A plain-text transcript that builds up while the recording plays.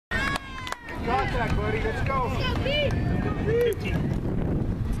contact, buddy. Let's go. 15.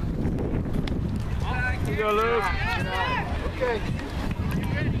 You go, Luke. Okay.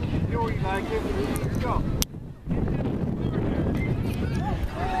 You know what you like it. Let's go.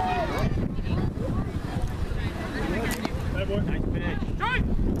 That boy. Nice finish.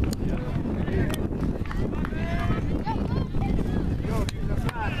 Go, use the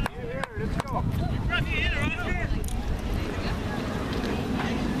fast. Here, let's go.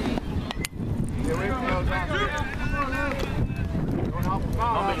 Get away from those out there. Don't help them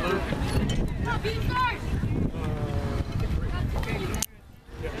out.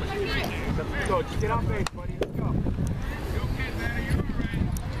 Let's go. Just get on base, buddy. Let's go.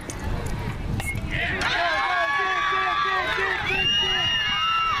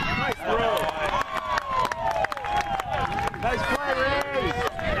 Nice throw. Nice play, Ray.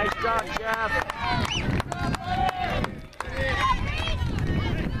 Nice job, Jeff.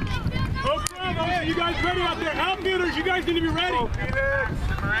 Oakgrove, you guys ready out there? Outfielders, you guys need to be ready. Go, Felix.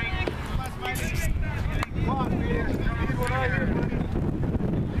 Come on, Felix. Lead one out here, buddy.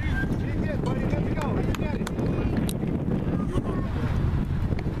 Take it, buddy. Let's go. Let's get it.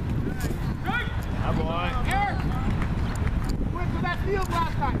 That boy. Eric! Went to that field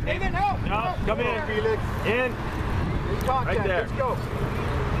last time. Aiden, help! No, come in. Felix. In. In contact. Right there. Let's go.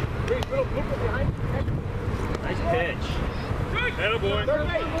 Hey, little blooper behind. Nice pitch. That boy. Third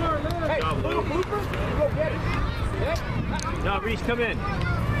base. Hey, little blooper. Go get it. Yeah. No, Reese, come in.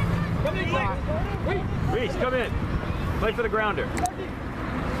 Come in, wait. Reese, come in. Play for the grounder. Go,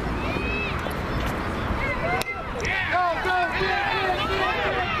 go, get.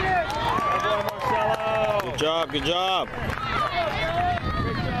 Marcelo. Good job, good job.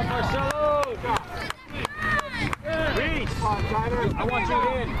 Good job, Marcelo. Reese, Come on, Tyler. I want you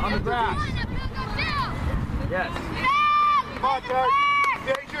in on the grass. Yes. Come on, Tyler.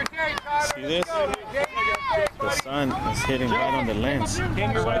 Today's your day, Tyler. See this? Go. Today's your day, The buddy. sun is hitting right on the lens. So I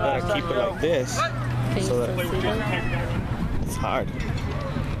gotta keep it like this so that it's hard. Hey,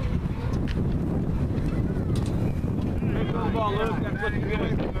 throw the ball, Luke. That's looking good.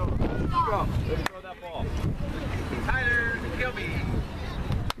 Let's go. Let's throw that ball. Tyler, kill me.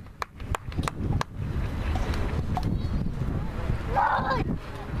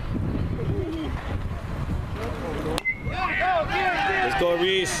 Let's go,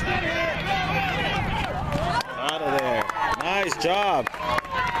 Reese. Out of there. Nice job.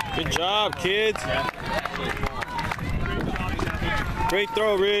 Good job, kids. Great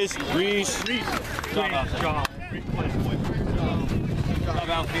throw, Reese. Reese. Good job. Great play, boy. Good job,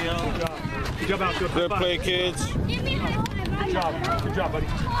 outfield. Good job, outfield. Good play, kids. Good job. Good job,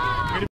 buddy.